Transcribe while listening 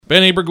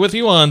Ben Aberg with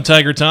you on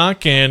Tiger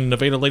Talk, and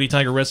Nevada Lady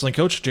Tiger Wrestling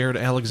coach Jerrod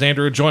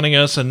Alexander joining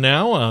us. And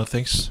now,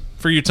 thanks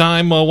for your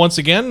time once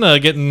again,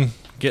 getting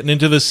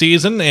into the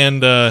season,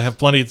 and have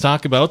plenty to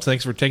talk about.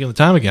 Thanks for taking the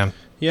time again.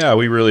 Yeah,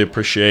 we really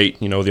appreciate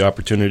the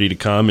opportunity to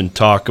come and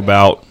talk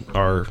about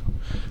our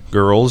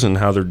girls and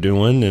how they're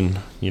doing, and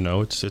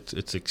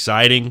it's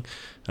exciting.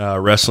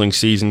 Wrestling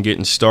season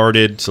getting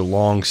started. It's a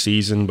long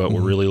season, but we're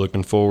really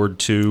looking forward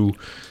to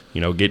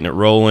getting it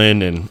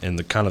rolling and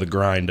the kind of the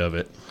grind of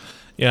it.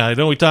 Yeah, I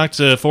know we talked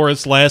to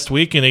Forrest last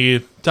week, and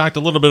he talked a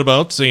little bit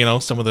about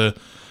some of the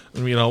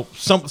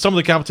some of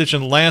the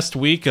competition last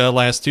week,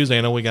 last Tuesday.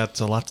 I know we got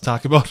a lot to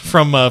talk about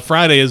from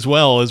Friday as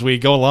well as we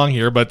go along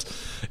here. But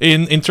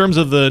in terms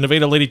of the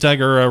Nevada Lady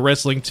Tiger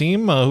wrestling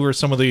team, who are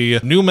some of the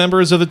new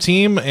members of the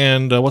team,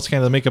 and what's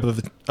kind of the makeup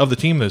of the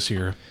team this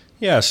year?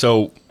 Yeah,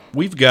 so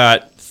we've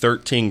got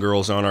 13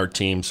 girls on our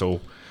team, so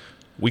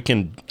we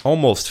can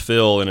almost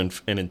fill an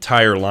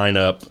entire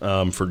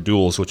lineup for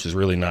duels, which is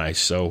really nice.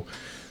 So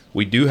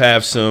we do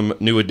have some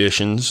new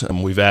additions.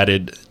 We've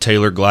added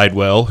Taylor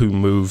Glidewell, who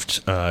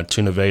moved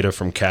to Nevada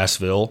from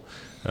Cassville.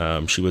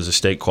 She was a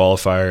state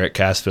qualifier at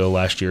Cassville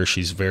last year.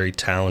 She's very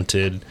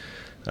talented,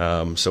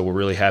 so we're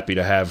really happy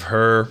to have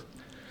her.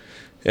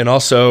 And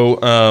also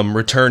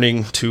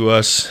returning to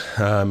us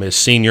is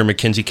senior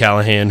Mackenzie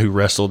Callahan, who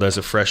wrestled as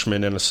a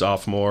freshman and a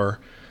sophomore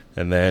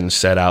and then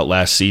set out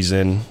last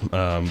season,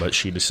 but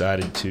she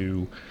decided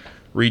to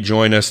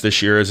rejoin us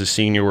this year as a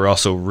senior. We're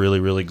also really,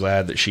 really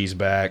glad that she's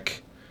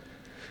back.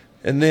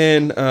 And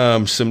then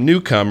some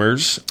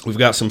newcomers. We've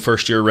got some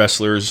first-year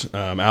wrestlers.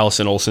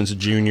 Allison Olson's a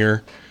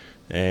junior,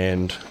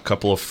 and a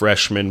couple of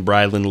freshmen,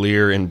 Brylan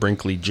Lear and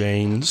Brinkley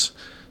Janes.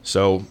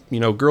 So,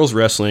 girls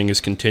wrestling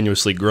is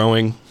continuously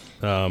growing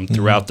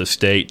throughout the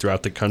state,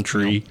 throughout the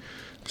country.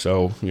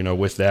 So,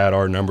 with that,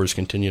 our numbers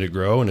continue to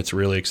grow, and it's a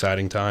really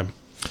exciting time.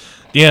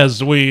 Yeah,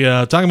 as we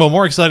talking about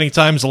more exciting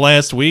times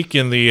last week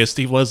in the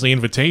Steve Leslie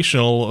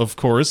Invitational, of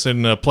course,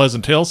 in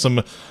Pleasant Hill.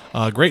 Some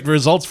great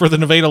results for the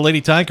Nevada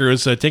Lady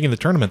Tigers taking the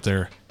tournament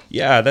there.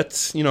 Yeah,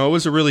 that's it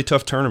was a really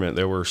tough tournament.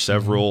 There were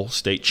several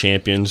state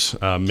champions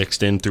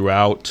mixed in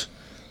throughout,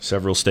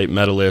 several state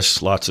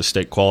medalists, lots of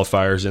state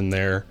qualifiers in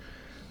there.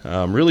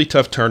 Really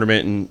tough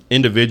tournament, and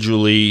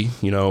individually,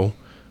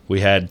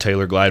 we had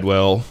Taylor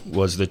Glidewell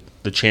was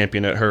the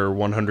champion at her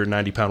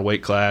 190-pound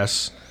weight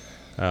class.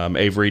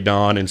 Avery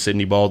Dawn and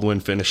Sydney Baldwin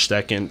finished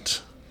second.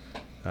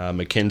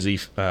 Mackenzie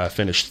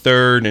finished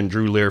third, and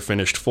Drew Lear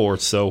finished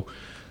fourth. So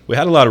we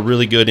had a lot of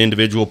really good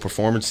individual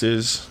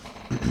performances.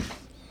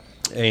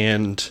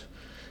 And,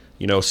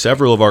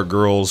 several of our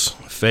girls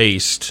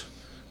faced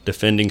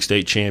defending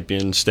state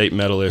champions, state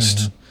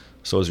medalists.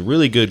 So it was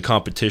really good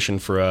competition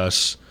for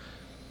us.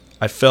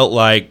 I felt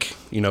like,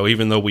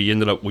 even though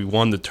we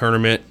won the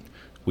tournament,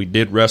 we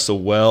did wrestle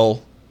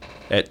well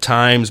at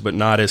times, but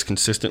not as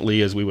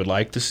consistently as we would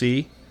like to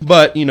see.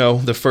 But,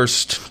 the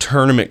first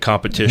tournament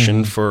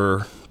competition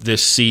for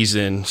this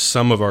season,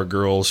 some of our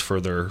girls for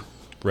their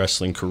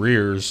wrestling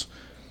careers,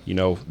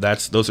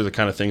 those are the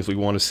kind of things we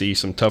want to see,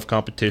 some tough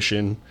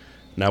competition.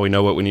 Now we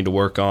know what we need to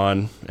work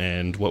on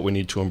and what we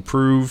need to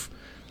improve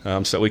so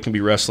that we can be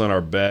wrestling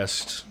our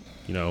best,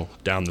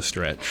 down the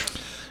stretch.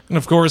 And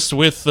of course,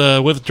 with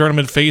the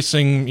tournament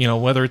facing,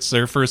 whether it's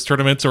their first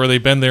tournament or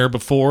they've been there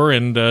before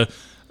and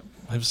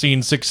I've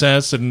seen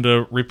success and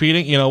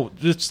repeating,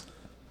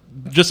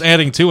 just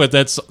adding to it.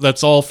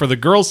 That's all for the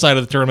girls' side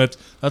of the tournament.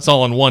 That's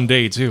all in one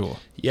day too.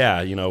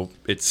 Yeah,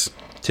 it's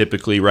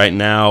typically right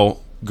now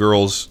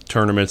girls'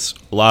 tournaments.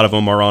 A lot of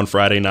them are on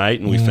Friday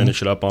night, and we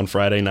finish it up on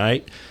Friday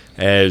night.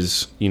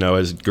 As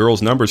as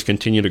girls' numbers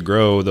continue to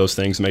grow, those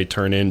things may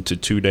turn into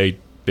 2-day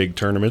big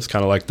tournaments,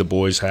 kind of like the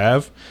boys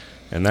have,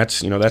 and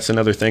that's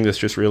another thing that's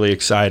just really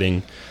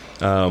exciting.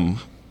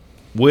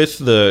 With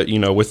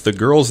the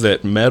girls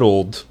that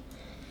medaled.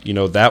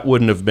 That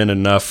wouldn't have been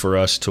enough for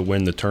us to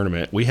win the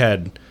tournament. We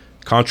had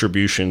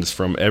contributions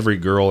from every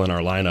girl in our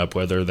lineup,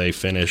 whether they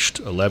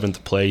finished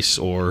 11th place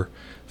or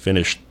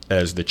finished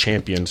as the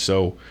champion.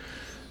 So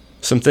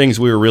some things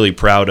we were really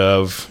proud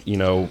of,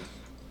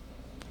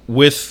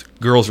 with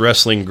girls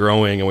wrestling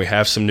growing, and we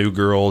have some new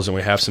girls and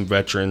we have some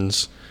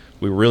veterans,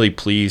 we were really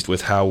pleased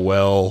with how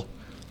well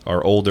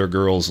our older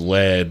girls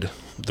led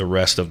the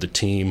rest of the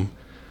team.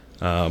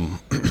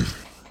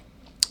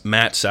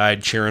 Matt's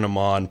side cheering them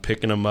on,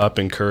 picking them up,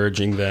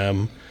 encouraging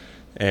them.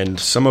 And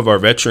some of our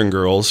veteran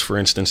girls, for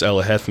instance,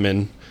 Ella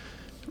Hethman,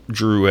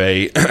 drew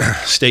a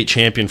state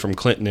champion from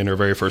Clinton in her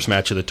very first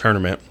match of the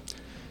tournament.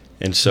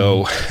 And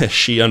so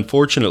she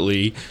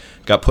unfortunately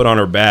got put on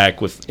her back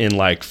within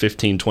like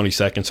 15, 20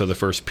 seconds of the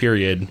first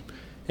period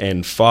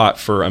and fought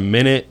for 1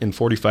 minute and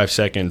 45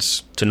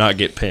 seconds to not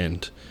get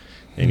pinned.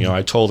 And,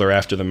 I told her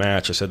after the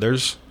match, I said,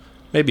 there's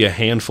maybe a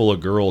handful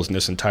of girls in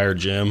this entire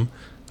gym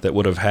that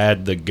would have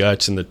had the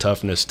guts and the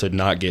toughness to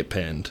not get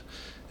pinned.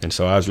 And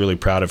so I was really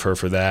proud of her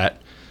for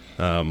that.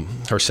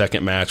 Her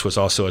second match was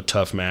also a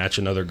tough match,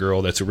 another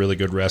girl that's a really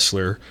good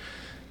wrestler.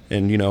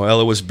 And,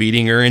 Ella was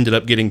beating her, ended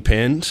up getting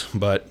pinned,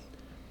 but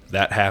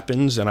that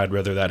happens, and I'd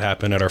rather that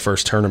happen at our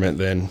first tournament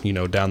than,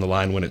 down the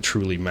line when it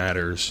truly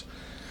matters.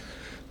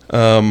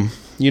 And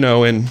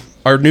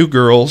our new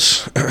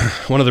girls,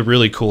 one of the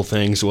really cool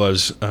things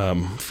was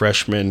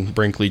freshman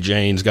Brinkley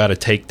Janes got a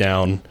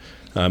takedown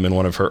in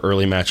one of her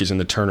early matches in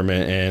the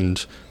tournament,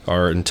 and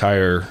our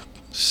entire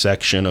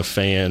section of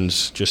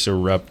fans just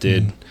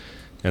erupted,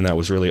 and that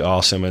was really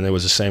awesome. And it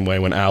was the same way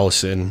when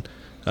Allison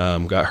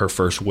got her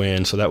first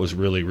win, so that was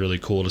really, really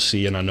cool to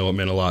see, and I know it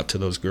meant a lot to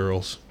those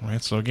girls. All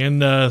right, so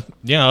again,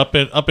 up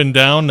and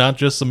down, not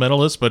just the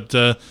medalists, but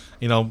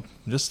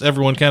just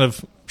everyone kind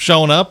of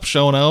showing up,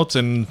 showing out,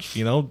 and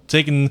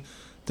taking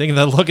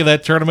that look at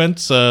that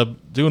tournament,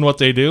 doing what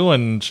they do,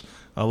 and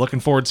looking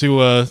forward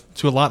to a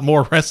lot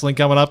more wrestling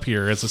coming up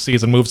here as the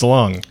season moves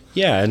along.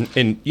 Yeah,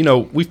 and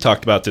we've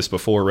talked about this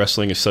before.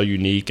 Wrestling is so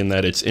unique in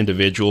that it's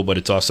individual, but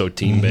it's also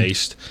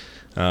team-based.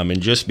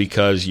 And just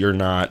because you're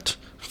not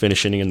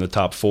finishing in the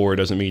top 4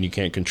 doesn't mean you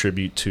can't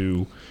contribute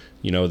to,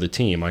 the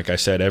team. Like I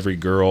said, every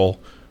girl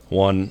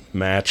won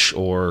match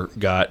or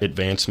got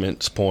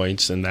advancements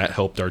points, and that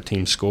helped our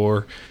team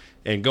score.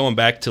 And going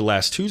back to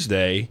last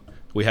Tuesday,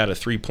 we had a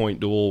 3-point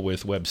duel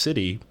with Webb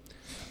City,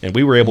 and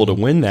we were able to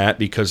win that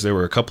because there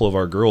were a couple of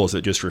our girls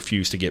that just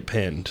refused to get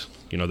pinned.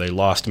 They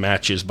lost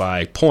matches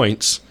by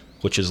points,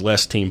 which is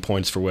less team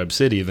points for Webb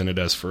City than it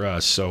does for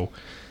us. So,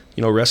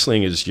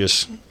 wrestling is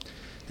just,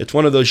 it's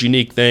one of those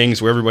unique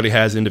things where everybody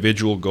has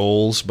individual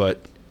goals,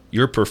 but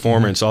your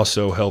performance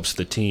also helps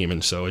the team,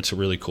 and so it's a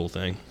really cool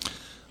thing.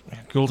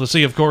 Cool to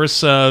see, of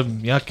course.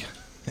 And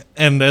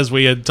as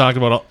we had talked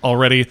about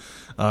already,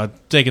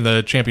 taking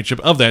the championship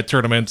of that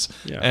tournament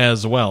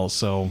as well.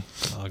 So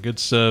good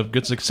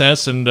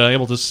success, and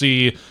able to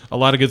see a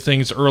lot of good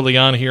things early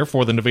on here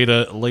for the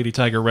Nevada Lady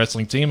Tiger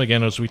wrestling team.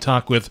 Again, as we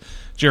talk with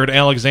Jerrod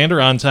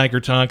Alexander on Tiger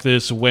Talk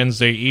this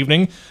Wednesday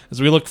evening,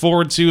 as we look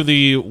forward to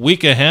the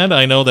week ahead.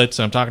 I know that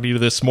I'm talking to you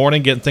this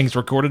morning, getting things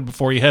recorded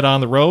before you head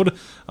on the road.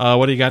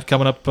 What do you got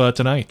coming up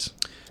tonight?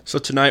 So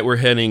tonight we're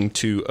heading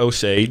to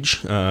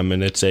Osage,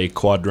 and it's a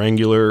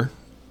quadrangular.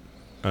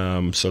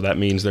 So that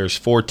means there's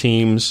 4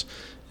 teams,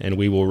 and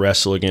we will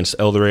wrestle against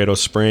El Dorado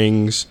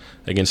Springs,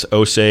 against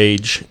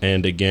Osage,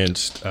 and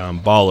against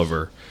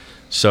Bolivar.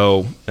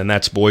 So, and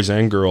that's boys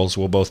and girls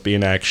will both be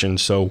in action.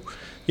 So,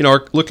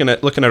 looking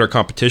at our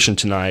competition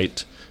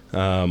tonight,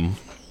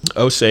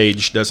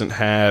 Osage doesn't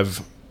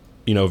have,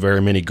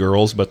 very many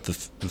girls, but the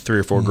 3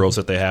 or 4 girls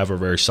that they have are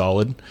very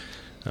solid.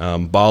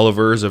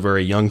 Bolivar is a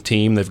very young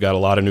team. They've got a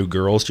lot of new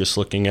girls, just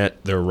looking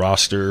at their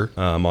roster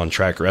on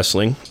track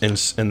wrestling. And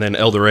then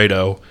El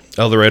Dorado's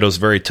a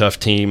very tough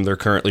team. They're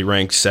currently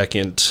ranked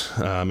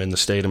 2nd in the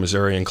state of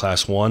Missouri in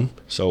Class 1.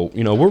 So,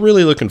 we're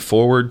really looking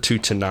forward to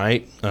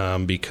tonight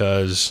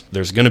because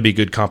there's going to be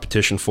good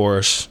competition for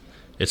us.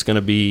 It's going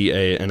to be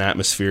an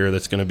atmosphere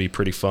that's going to be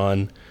pretty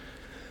fun.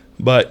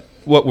 But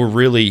what we're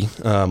really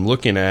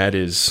looking at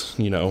is,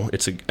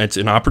 it's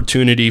an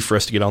opportunity for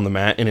us to get on the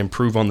mat and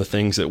improve on the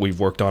things that we've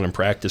worked on in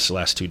practice the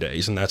last 2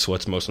 days, and that's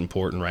what's most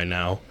important right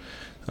now.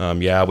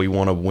 We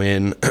want to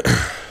win.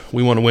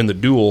 We want to win the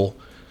duel,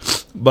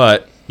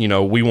 but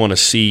we want to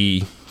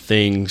see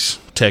things,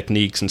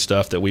 techniques, and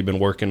stuff that we've been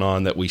working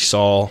on that we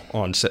saw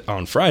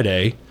on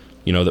Friday.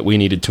 That we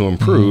needed to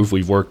improve.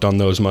 We've worked on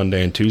those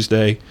Monday and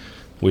Tuesday.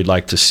 We'd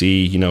like to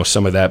see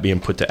some of that being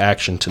put to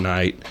action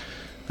tonight.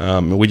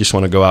 And we just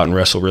want to go out and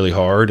wrestle really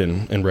hard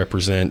and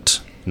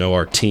represent,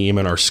 our team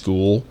and our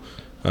school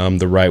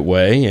the right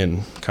way,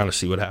 and kind of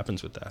see what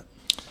happens with that.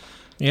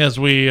 Yes,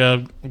 we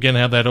again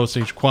have that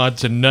Osage quad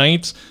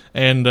tonight,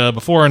 and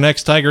before our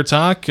next Tiger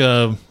Talk,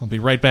 we'll be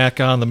right back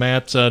on the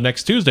mat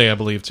next Tuesday, I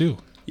believe, too.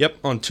 Yep,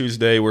 on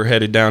Tuesday we're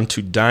headed down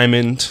to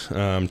Diamond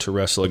to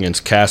wrestle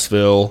against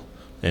Cassville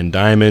and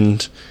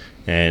Diamond,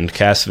 and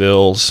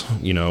Cassville's,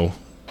 a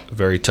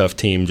very tough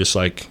team, just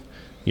like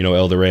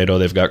El Dorado.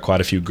 They've got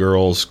quite a few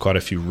girls, quite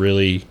a few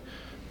really,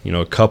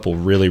 a couple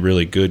really,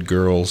 really good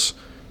girls.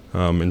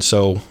 And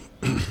so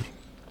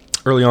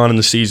early on in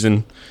the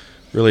season,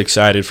 really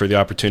excited for the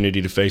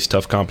opportunity to face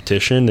tough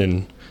competition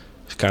and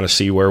kind of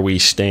see where we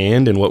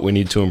stand and what we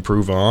need to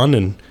improve on.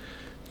 And,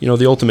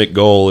 the ultimate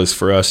goal is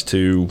for us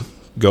to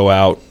go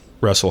out,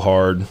 wrestle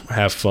hard,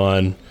 have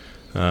fun,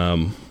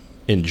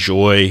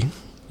 enjoy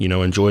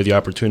the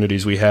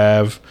opportunities we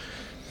have,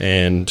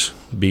 and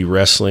be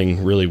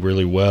wrestling really,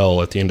 really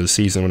well at the end of the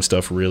season when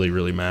stuff really,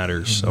 really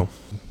matters. So,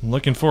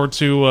 looking forward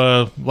to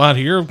a lot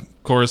here.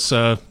 Of course,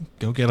 go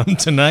get them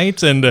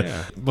tonight. And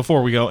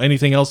before we go,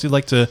 anything else you'd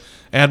like to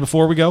add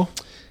before we go?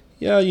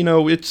 Yeah,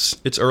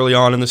 it's early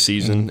on in the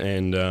season,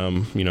 and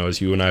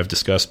as you and I have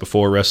discussed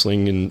before,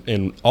 wrestling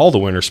and all the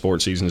winter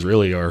sports seasons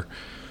really are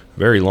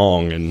very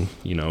long, and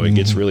it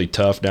gets really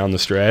tough down the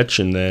stretch,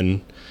 and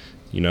then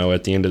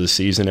at the end of the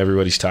season,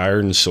 everybody's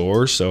tired and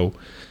sore. So,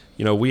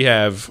 we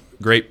have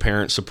great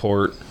parent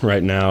support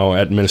right now.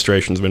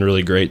 Administration's been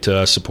really great to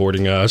us,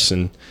 supporting us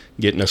and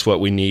getting us what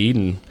we need.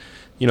 And,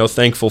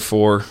 thankful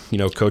for,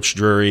 Coach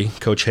Drury,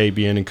 Coach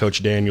Habian, and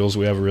Coach Daniels.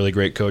 We have a really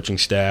great coaching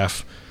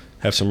staff.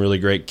 have some really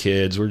great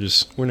kids.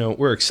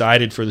 We're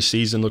excited for the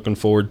season, looking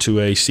forward to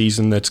a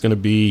season that's going to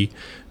be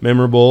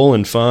memorable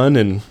and fun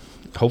and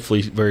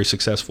hopefully very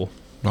successful.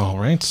 All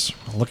right.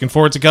 Looking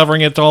forward to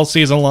covering it all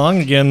season long.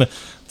 Again,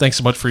 thanks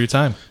so much for your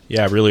time.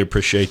 Yeah, I really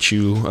appreciate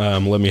you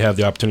letting me have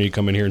the opportunity to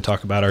come in here and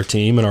talk about our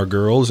team and our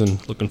girls,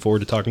 and looking forward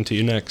to talking to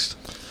you next.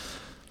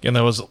 Again,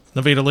 that was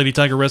Nevada Lady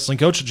Tiger Wrestling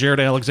coach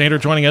Jerrod Alexander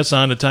joining us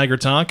on the Tiger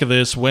Talk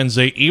this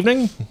Wednesday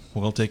evening.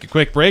 We'll take a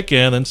quick break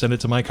and then send it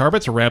to Mike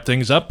Harbert to wrap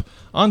things up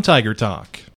on Tiger Talk.